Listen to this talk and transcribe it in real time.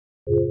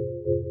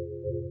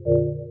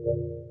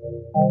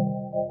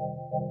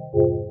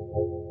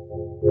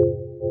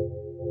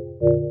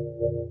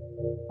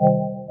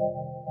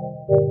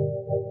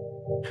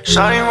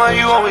Shawty, why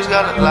you always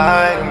gotta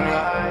lie to me?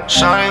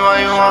 Shawty, why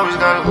you always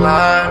gotta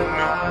lie to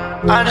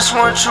me? I just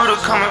want you to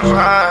come and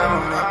ride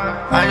with me.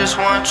 I just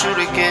want you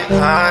to get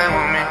high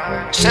with me.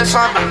 Since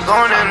I've been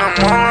gone and I'm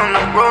all on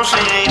the road,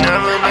 she ain't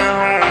never been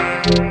home.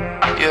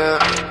 Yeah,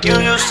 you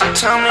used to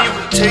tell me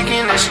we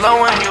taking it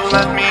slow and you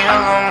left me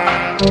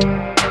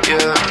alone.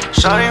 Yeah,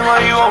 shawty,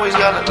 why you always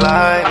gotta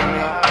lie to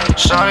me?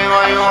 Shawty,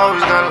 why you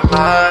always gotta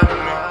lie to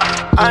me?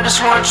 I just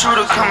want you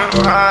to come and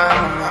ride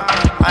with me.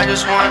 I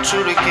just want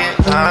you to get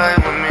high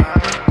with me.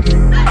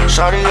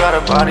 Shawty got a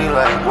body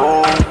like,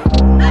 whoa.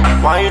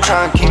 Why you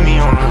tryna keep me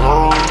on the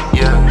low?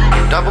 Yeah,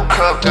 double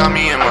cup got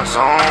me in my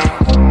zone.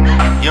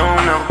 You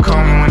don't never call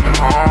me when you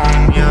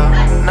home,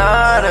 yeah.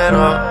 Not at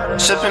all.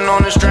 Sipping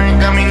on this drink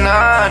got me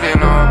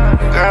nodding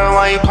off. Girl,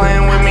 why you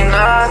playing with me?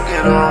 Knock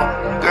it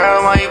off.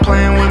 Girl, why you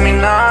playing with me?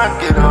 Knock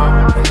it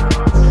off.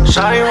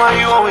 Shawty, why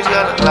you always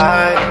gotta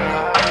lie to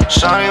me?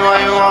 Shawty,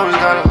 why you always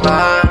gotta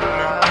lie to me?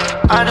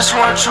 I just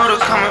want you to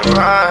come and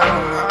ride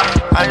with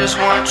me. I just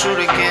want you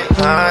to get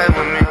high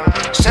with me.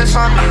 Since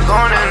I've been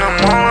gone and I'm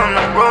all on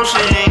the road, she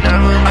ain't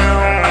never been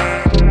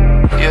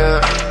home.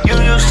 Yeah,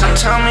 you used to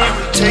tell me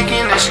we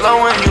taking it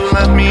slow and you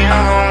left me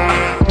alone.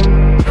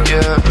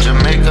 Yeah,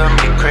 Jamaica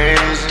me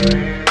crazy.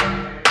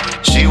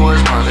 She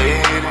was my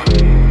lady.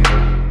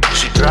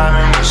 She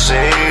driving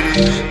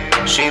Mercedes.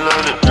 She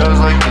loved the drugs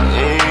like the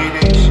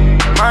 80s.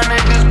 My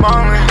niggas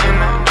ballin' in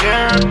the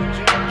gym.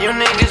 You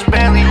niggas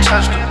barely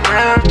touch the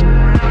rim.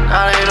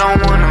 Now they don't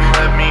wanna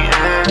let me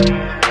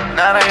in.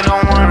 Now they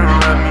don't wanna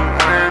let me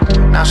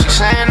win. Now she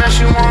saying that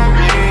she want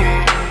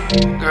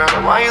me. Girl,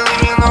 why you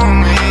leave me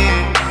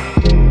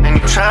lonely?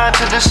 And you tried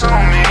to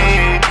disown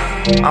me.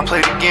 I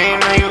play the game,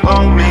 now you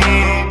owe me.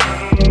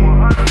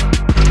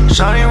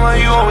 Shawty, why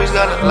you always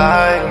gotta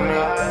lie to me?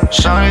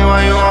 Shawty,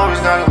 why you always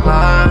gotta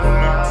lie to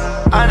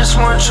me? I just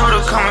want you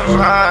to come and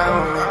ride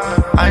with me.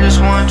 I just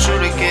want you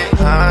to get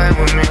high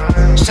with me.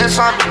 Since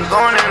I've been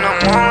gone and I'm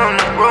all on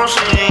the road,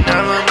 she ain't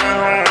never been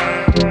home.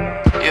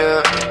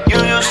 Yeah,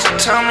 you used to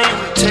tell me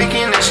we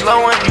taking it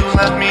slow and you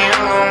left me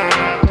alone.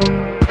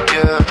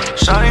 Yeah,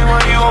 shawty,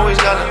 why you always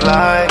gotta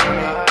lie to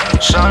me?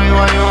 Shawty,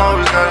 why you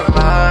always gotta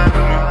lie to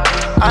me?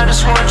 I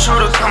just want you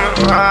to come and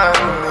ride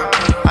with me.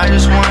 I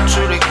just want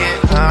you to get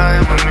high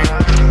with me.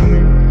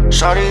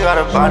 Shawty got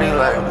a body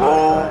like,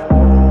 whoa.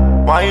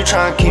 Why you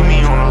tryna keep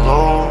me on the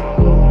low?